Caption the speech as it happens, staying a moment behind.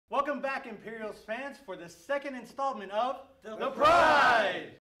Welcome back, Imperials fans, for the second installment of The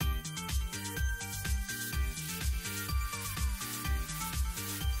Pride!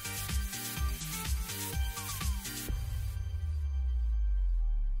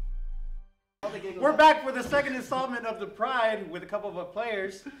 We're back for the second installment of The Pride with a couple of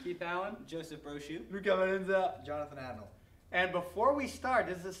players. Keith Allen, Joseph Brochu, Jonathan Adnell. And before we start,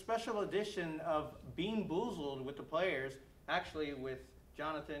 this is a special edition of Bean Boozled with the players, actually with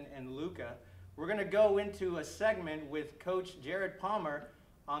Jonathan and Luca. We're going to go into a segment with Coach Jared Palmer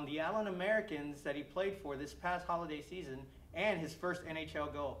on the Allen Americans that he played for this past holiday season and his first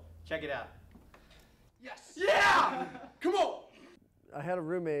NHL goal. Check it out. Yes! Yeah! Come on! I had a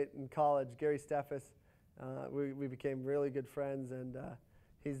roommate in college, Gary Steffes. We became really good friends, and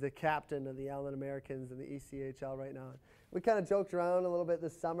he's the captain of the Allen Americans in the ECHL right now. We kind of joked around a little bit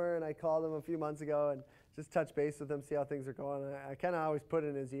this summer, and I called him a few months ago and just touched base with him, see how things are going. I kind of always put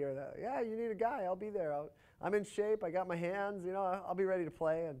in his ear that, yeah, you need a guy, I'll be there. I'm in shape, I got my hands, you know, I'll be ready to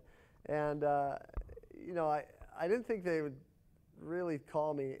play. And you know, I didn't think they would really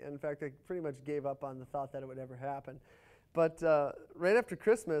call me. In fact, I pretty much gave up on the thought that it would ever happen. But right after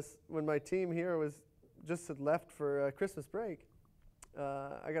Christmas, when my team here just had left for Christmas break,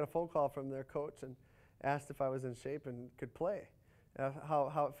 I got a phone call from their coach and asked if I was in shape and could play,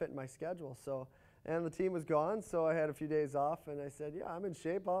 how it fit in my schedule. And the team was gone, so I had a few days off, and I said, yeah, I'm in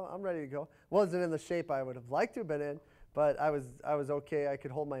shape, I'm ready to go. Wasn't in the shape I would have liked to have been in, but I was okay, I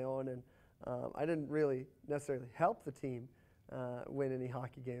could hold my own, and I didn't really necessarily help the team win any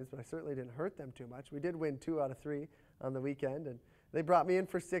hockey games, but I certainly didn't hurt them too much. We did win 2 out of 3 on the weekend, and they brought me in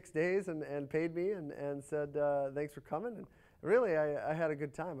for 6 days and paid me and said thanks for coming. And really, I had a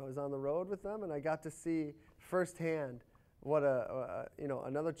good time. I was on the road with them, and I got to see firsthand what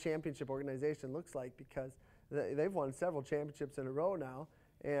another championship organization looks like, because they've won several championships in a row now,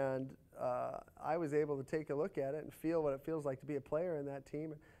 and I was able to take a look at it and feel what it feels like to be a player in that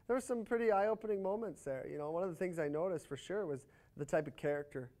team. There were some pretty eye-opening moments there. You know, one of the things I noticed for sure was the type of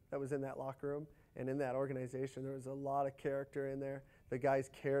character that was in that locker room and in that organization. There was a lot of character in there. The guys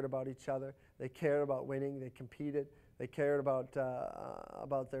cared about each other. They cared about winning. They competed. They cared about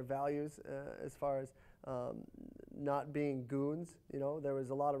their values as far as not being goons. You know, there was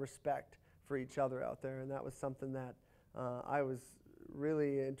a lot of respect for each other out there, and that was something that I was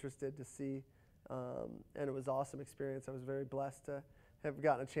really interested to see, and it was an awesome experience. I was very blessed to have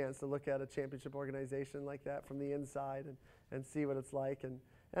gotten a chance to look at a championship organization like that from the inside and see what it's like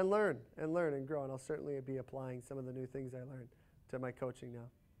and learn and grow. And I'll certainly be applying some of the new things I learned to my coaching now.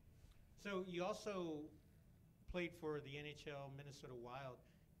 So you also played for the NHL Minnesota Wild.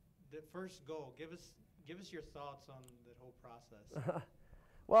 The first goal, give us your thoughts on that whole process.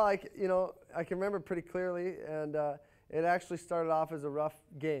 Well, I can remember pretty clearly, and it actually started off as a rough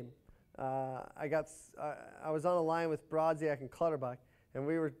game. I was on a line with Brodziak and Clutterbuck, and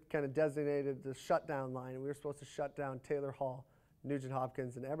we were kind of designated the shutdown line, and we were supposed to shut down Taylor Hall, Nugent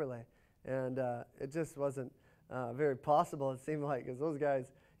Hopkins, and Eberle. And it just wasn't very possible, it seemed like, because those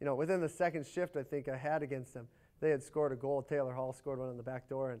guys, you know, within the second shift I think I had against them, they had scored a goal. Taylor Hall scored one on the back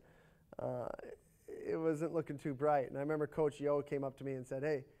door, and it wasn't looking too bright. And I remember Coach Yo came up to me and said,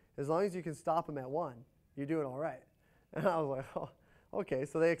 hey, as long as you can stop them at 1, you're doing all right. And I was like, oh, okay.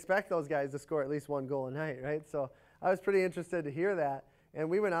 So they expect those guys to score at least 1 goal a night, right? So I was pretty interested to hear that. And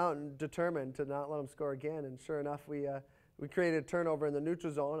we went out and determined to not let them score again. And sure enough, we created a turnover in the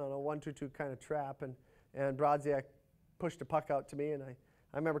neutral zone on a 1-2-2 kind of trap. And Brodziak pushed a puck out to me. And I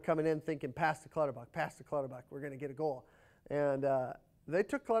remember coming in thinking, pass to Clutterbuck, we're going to get a goal. And they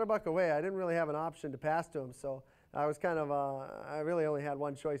took Clutterbuck away. I didn't really have an option to pass to him. So I was kind of, I really only had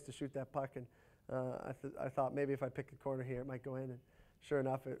one choice to shoot that puck. And I thought maybe if I pick a corner here, it might go in. And sure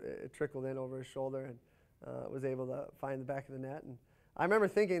enough, it trickled in over his shoulder and was able to find the back of the net. And I remember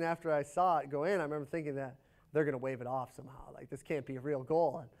thinking after I saw it go in, I remember thinking that they're going to wave it off somehow. Like, this can't be a real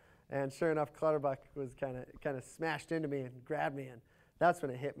goal. And sure enough, Clutterbuck was kind of smashed into me and grabbed me. And that's when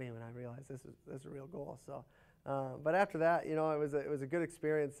it hit me when I realized this is a real goal. So, but after that, you know, it was a good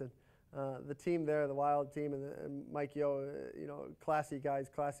experience. And the team there, the Wild team, and Mike Yo, you know, classy guys,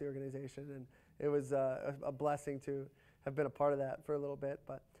 classy organization. And it was a blessing to have been a part of that for a little bit.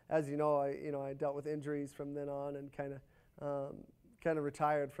 But as you know, I dealt with injuries from then on and kind of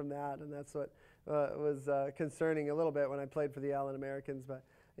retired from that, and that's what was concerning a little bit when I played for the Allen Americans. But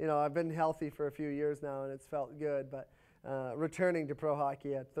you know, I've been healthy for a few years now, and it's felt good. But returning to pro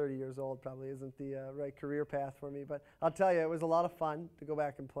hockey at 30 years old probably isn't the right career path for me. But I'll tell you, it was a lot of fun to go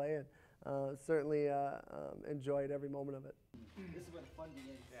back and play, and certainly enjoyed every moment of it. This is where the fun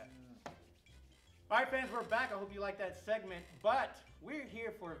begins. Yeah. All right, fans, we're back. I hope you like that segment. But we're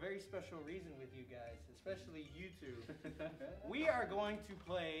here for a very special reason with you guys, especially you two. We are going to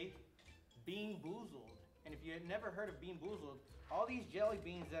play Bean Boozled. And if you had never heard of Bean Boozled, all these jelly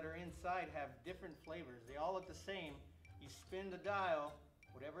beans that are inside have different flavors. They all look the same. You spin the dial,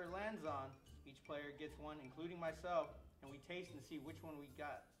 whatever it lands on, each player gets one, including myself, and we taste and see which one we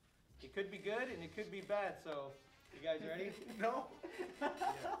got. It could be good and it could be bad, so you guys ready? No.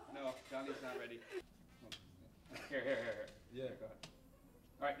 No, Johnny's not ready. Here. Yeah. Go ahead.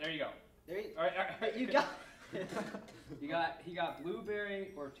 All right, there you go. There you, All right. you got. He got blueberry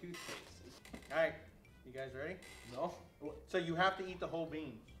or toothpaste. All right, you guys ready? No. So you have to eat the whole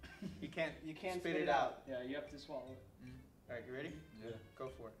bean. You can't spit it out. Yeah, you have to swallow it. All right, you ready? Yeah. Go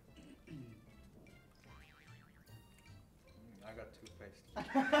for it. I got toothpaste.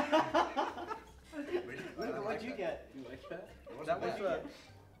 Luca, what'd you get? You like that? That was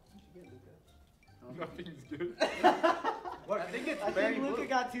Nothing's good. what? I think it's I berry think Luca blue.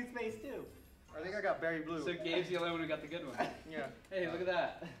 got toothpaste too. I think I got berry blue. So Gabe's the only one who got the good one. Yeah. Hey, look at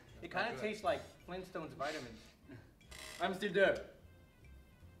that. It kind of tastes like Flintstones vitamins. I'm still there.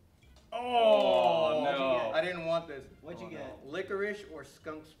 Oh, no. I didn't want this. What'd you get? Licorice or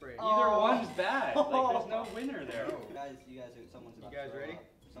skunk spray. Either one's bad. Like, there's no winner there. Someone's about You guys to throw ready? up.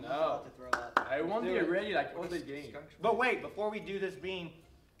 Someone's No. about to throw up. I want to do get it. ready like all the game. But wait, before we do this bean,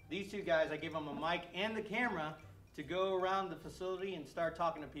 these two guys, I give them a mic and the camera to go around the facility and start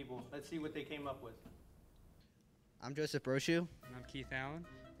talking to people. Let's see what they came up with. I'm Joseph Brochu, And I'm Keith Allen.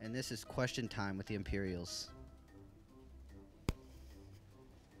 and this is Question Time with the Imperials.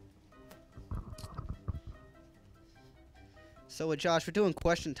 So, Josh, we're doing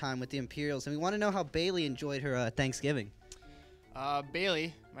Question Time with the Imperials, and we want to know how Bailey enjoyed her Thanksgiving.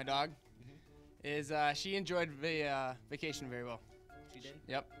 Bailey, my dog, is she enjoyed the vacation very well. She did?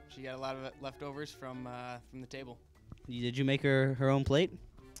 Yep, she got a lot of leftovers from the table. Did you make her own plate?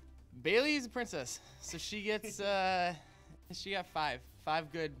 Bailey is a princess, so she gets she got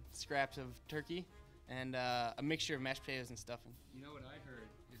five good scraps of turkey and a mixture of mashed potatoes and stuffing. You know what I heard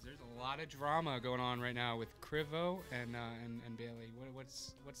is there's a lot of drama going on right now with Crivo and Bailey.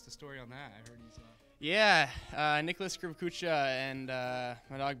 What's the story on that? I heard he's. Yeah, Nicholas Krivkucha and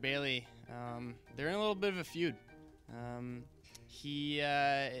my dog Bailey, they're in a little bit of a feud. He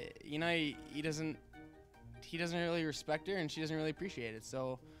doesn't really respect her, and she doesn't really appreciate it.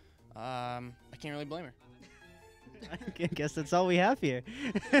 So I can't really blame her. I guess that's all we have here.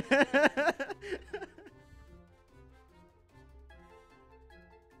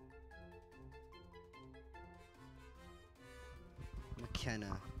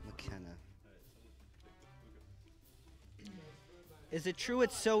 McKenna. Is it true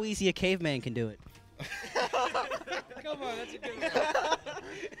it's so easy a caveman can do it? Come on, that's a good one.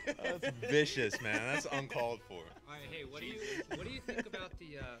 That's vicious, man. That's uncalled for. All right, hey, what do you think about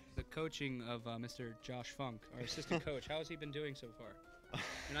the coaching of Mr. Josh Funk, our assistant coach? How has he been doing so far?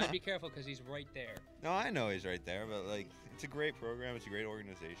 And I'd be careful because he's right there. No, I know he's right there, but like, it's a great program. It's a great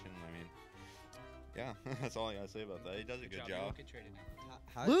organization. I mean, yeah, that's all I gotta say about that. He does a good You job. won't get traded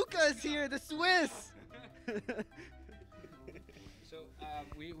now. Luca's here, the Swiss! So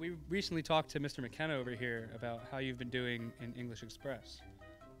we recently talked to Mr. McKenna over here about how you've been doing in English Express.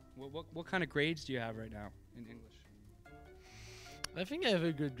 What kind of grades do you have right now in English? I think I have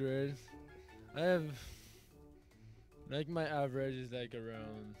a good grade. I have, like, my average is like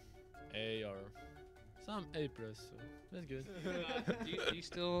around A or some A plus, so that's good. Do you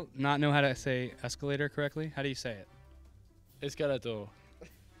still not know how to say escalator correctly? How do you say it? Escalator.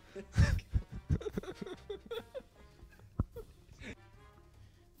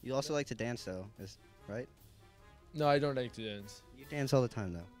 You also like to dance, though, right? No, I don't like to dance. You dance all the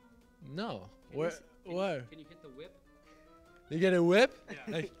time, though. No. Where? Where? Can you hit the whip? You get a whip?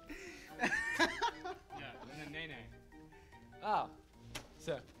 Yeah. Like, Yeah, and then nay nay. ah.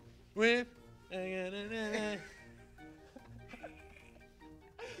 So, whip. Yeah,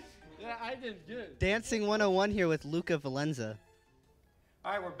 I did good. Dancing 101 here with Luca Valenza.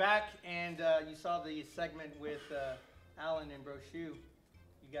 All right, we're back, and you saw the segment with Alan and Brochu.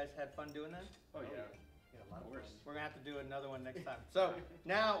 You guys had fun doing that? Oh, yeah. We're gonna have to do another one next time. So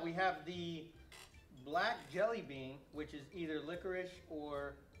now we have the black jelly bean, which is either licorice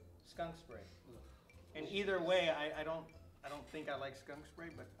or skunk spray. And either way, I don't think I like skunk spray,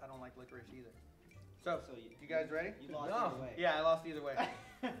 but I don't like licorice either. So you guys ready? You lost No. either way. Yeah, I lost either way.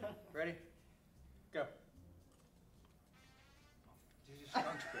 Ready? Go.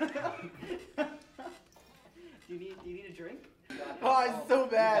 Do you need a drink? Oh, it's so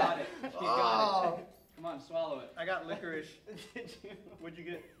You bad. got it. You got it. Come on, swallow it. I got licorice. Did you? What'd you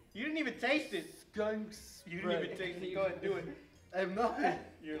get? You didn't even taste it. Skunk You didn't even taste it. Go ahead and do it. I have nothing.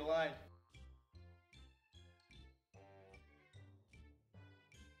 You're lying.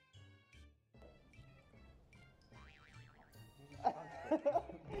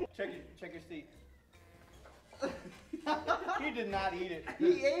 Check your seat. He did not eat it.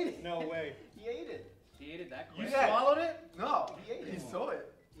 He ate it. No way. He ate it. He ate it that You quick. swallowed it? No. He ate it. He saw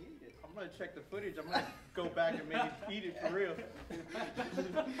it. He ate it. I'm gonna check the footage. I'm gonna go back and maybe eat it for real.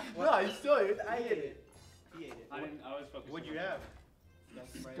 No, he saw it. I ate it. He ate it. I was focused. What'd on you that. have?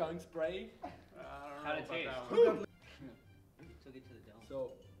 Skunk spray. I don't How'd know it about taste? that one. Took it to the dome.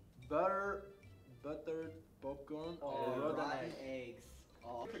 So, buttered popcorn Oh, or rotten rotten egg. eggs.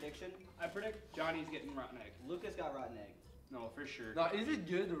 Oh, prediction? I predict Johnny's getting rotten egg. Lucas got rotten egg. No, for sure. Now, is it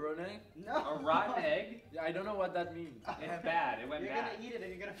good, rotten egg? No. A rotten egg? Yeah, I don't know what that means. It's bad. It went You're bad. gonna eat it and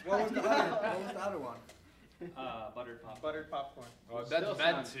you're gonna What was find the other? out. What was the other one? Buttered popcorn. Buttered popcorn. Oh, Still that's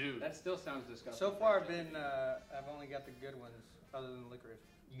bad sounds- too. That still sounds disgusting. So far, I've only got the good ones, other than licorice.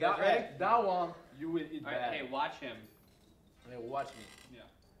 You guys ready? That one, you will eat All right, bad. hey, watch him. Hey, watch me. Yeah.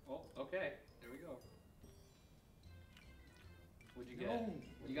 Oh, okay. There we go. What'd you get? No.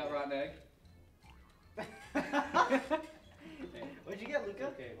 You got rotten egg? What'd you get, Luca?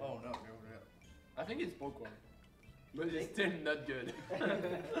 Okay. Oh no. I think it's popcorn, but it's still not good.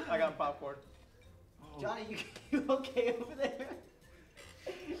 I got popcorn. Johnny, you okay over there?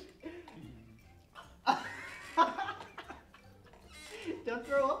 Don't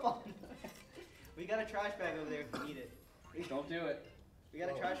throw up on us. We got a trash bag over there if you need it. Don't do it. We got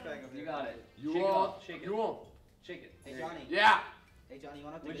a trash bag over there. You got it. You Shake won't. it off. Shake it. You won't. Shake it. Hey, There you Johnny. Yeah. Hey, Johnny, you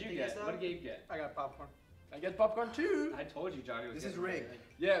want to go. What'd you guess get? though? What did Gabe get? I got popcorn. I get popcorn too. I told you Johnny was This is getting rigged. rotten egg.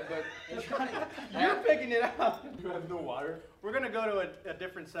 Yeah, but Hey, Johnny. You're picking it up. you have no water. We're gonna go to a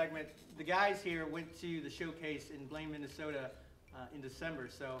different segment. The guys here went to the showcase in Blaine, Minnesota, in December.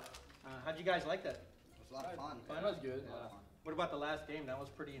 So, how'd you guys like that? It was a lot of fun. That was good. A lot of fun. What about the last game? That was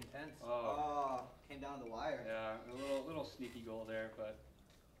pretty intense. Oh, Oh, came down to the wire. yeah. A little sneaky goal there, but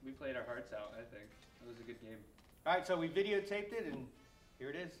we played our hearts out, I think. It was a good game. All right, so we videotaped it, and here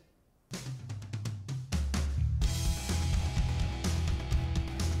it is.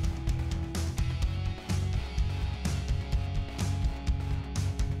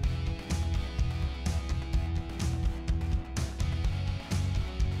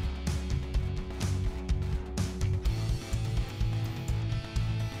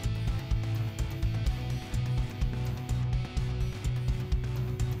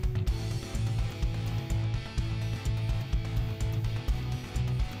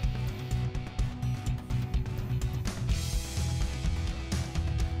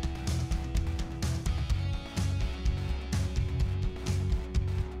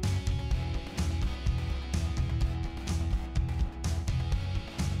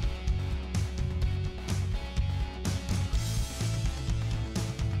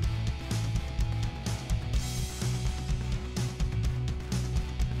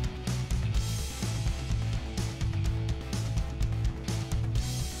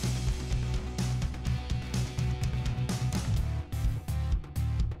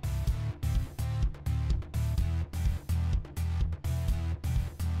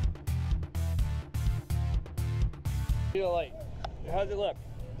 Feel like, how's it look?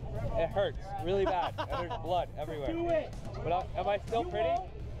 It hurts really bad, and there's blood everywhere. Do it. But am I still pretty?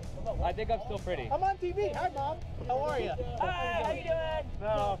 I think I'm still pretty. I'm on TV. Hi, Mom. How are you? Hi, how you doing?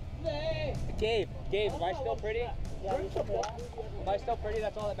 No. Gabe, am I still pretty? Am I still pretty?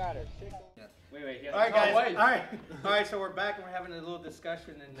 That's all that matters. Wait. All right, guys. wait. All right. So we're back, and we're having a little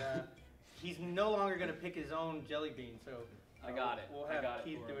discussion, and he's no longer gonna pick his own jelly bean. So I got it. We'll I have got it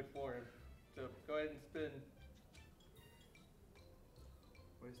Keith for do him. it for him. So go ahead and spin.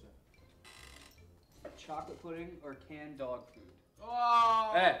 What is that? Chocolate pudding or canned dog food?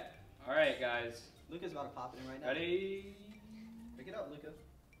 Oh. Hey. All right, guys. Luca's about to pop it in right now. Ready? Pick it up, Luca.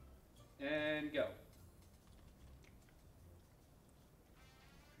 And go.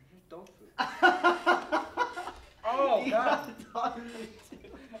 Dog food. Oh, He God. got dog food too.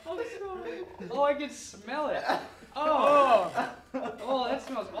 I'm sorry. Oh, I can smell it. Oh. Oh, that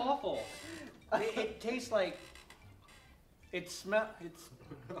smells awful. It tastes like. It's.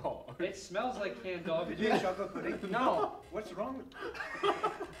 Oh. It smells like canned dog Did food. you eat chocolate pudding? No. What's wrong with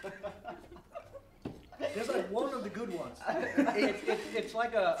There's like one of the good ones. It's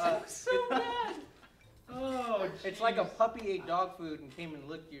like a. So bad. Oh, It's like a puppy ate dog food and came and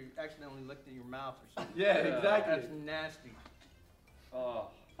accidentally licked in your mouth or something. Yeah, exactly. That's nasty. Oh,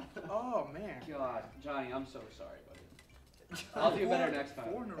 Oh man. God. Johnny, I'm so sorry, buddy. I'll do better next time.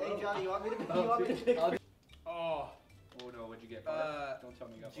 Four in a Hey, row. Johnny, you want me to pick I'll- it? Oh. Oh no, what'd you get? Don't tell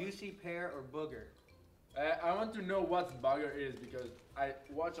me you got Juicy pear or booger? I want to know what bugger is because I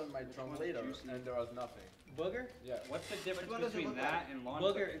watched on my translator and there was nothing. Booger? Yeah. What's the difference Which one does it between look that like? and lawn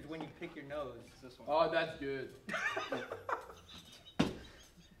Booger clippings? is when you pick your nose. It's this one. Oh, that's good.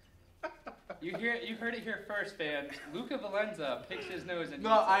 You heard it here first, fans. Luca Valenza picks his nose and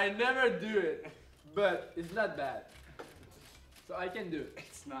No, eats it. I never do it, but it's not bad. So I can do it.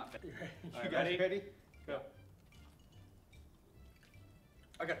 It's not bad. You Alright, guys ready? Go.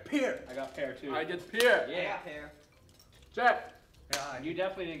 I got pear. I got pear too. I get pear. I Yeah. got pear. Check. Yeah, You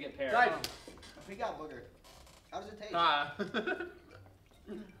definitely didn't get pear. Right. We got booger. How does it taste? Ah.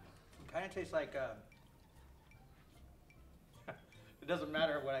 kind of tastes like. It doesn't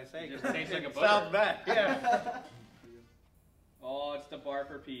matter what I say. It just tastes like a It booger. sounds bad. Yeah. Oh, it's the bar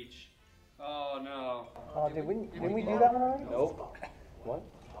for peach. Oh no. Oh, didn't we do that one already? Nope. What?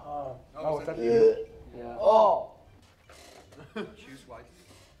 Oh, Yeah. Oh. Choose wisely.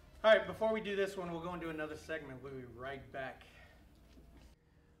 All right, before we do this one, we'll go into another segment. We'll be right back.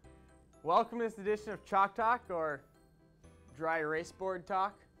 Welcome to this edition of Chalk Talk, or Dry Erase Board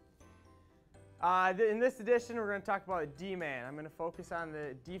Talk. In this edition, we're going to talk about D-man. I'm going to focus on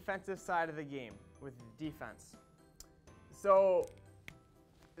the defensive side of the game with defense. So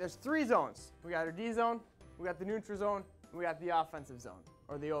there's 3 zones. We got our D zone, we got the neutral zone, and we got the offensive zone,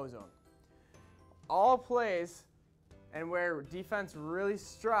 or the O zone. All plays and where defense really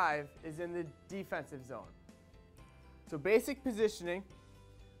strive is in the defensive zone. So basic positioning,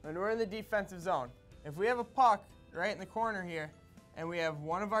 when we're in the defensive zone, if we have a puck right in the corner here and we have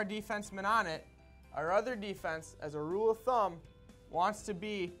one of our defensemen on it, our other defense, as a rule of thumb, wants to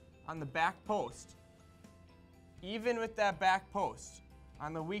be on the back post. Even with that back post,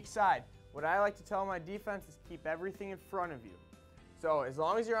 on the weak side, what I like to tell my defense is keep everything in front of you. So as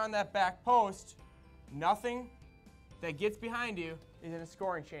long as you're on that back post, nothing that gets behind you is in a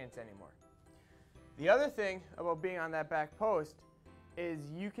scoring chance anymore. The other thing about being on that back post is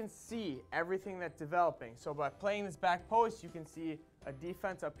you can see everything that's developing. So by playing this back post, you can see a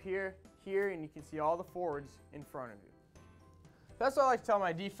defense up here, and you can see all the forwards in front of you. That's what I like to tell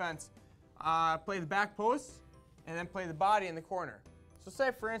my defense. Play the back post and then play the body in the corner. So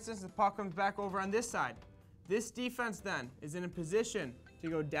say, for instance, the puck comes back over on this side. This defense then is in a position to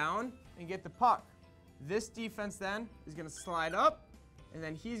go down and get the puck. This defense then is going to slide up, and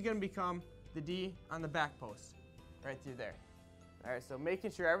then he's going to become the D on the back post, right through there. All right, so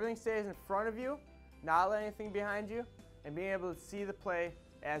making sure everything stays in front of you, not letting anything behind you, and being able to see the play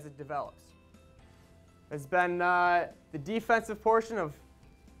as it develops. It's been the defensive portion of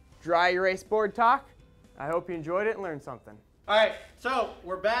Dry Erase Board Talk. I hope you enjoyed it and learned something. All right, so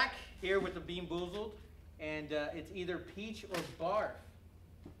we're back here with the Bean Boozled, and it's either peach or barf.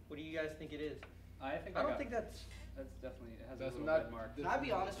 What do you guys think it is? I think I don't think that's. That's definitely, it has a That's little not- red mark. Can I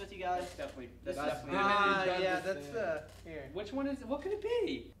be honest with you guys? That's definitely, This that's is- definitely. Yeah, that's here. Which one is it? What could it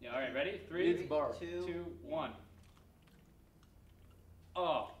be? Yeah, all right, ready? 3, It's barf. 2, 1.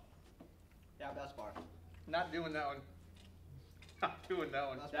 Oh. Yeah, that's barf. Not doing that one. Not doing that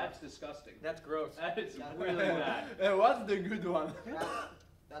one. That's disgusting. That's gross. That is That's really bad. What's the good one?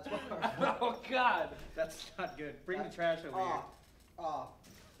 That's barf. Oh God. That's not good. Bring the trash over here. Oh.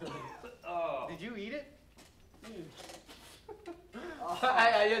 Oh. Did you eat it?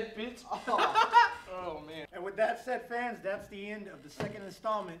 I ate peach. Oh man. And with that said, fans, that's the end of the second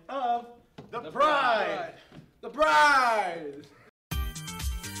installment of The Pride. The prize.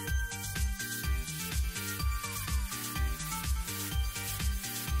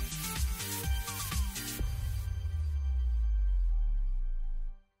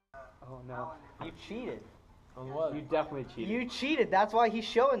 Oh no. You cheated. On what? You definitely cheated. You cheated. That's why he's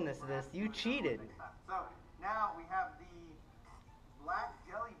showing this. You cheated. So now we have the black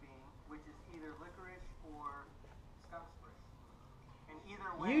jelly bean, which is either licorice or skunk spray. And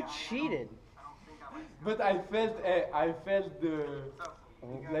either way, You cheated. I don't think I like skunk. But I felt the. So,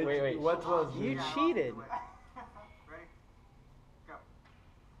 Like, Wait. what was You the- cheated. Ready? Go.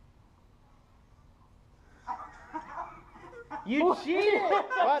 You cheated.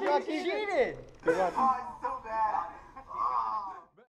 What? You cheated. Oh, it's so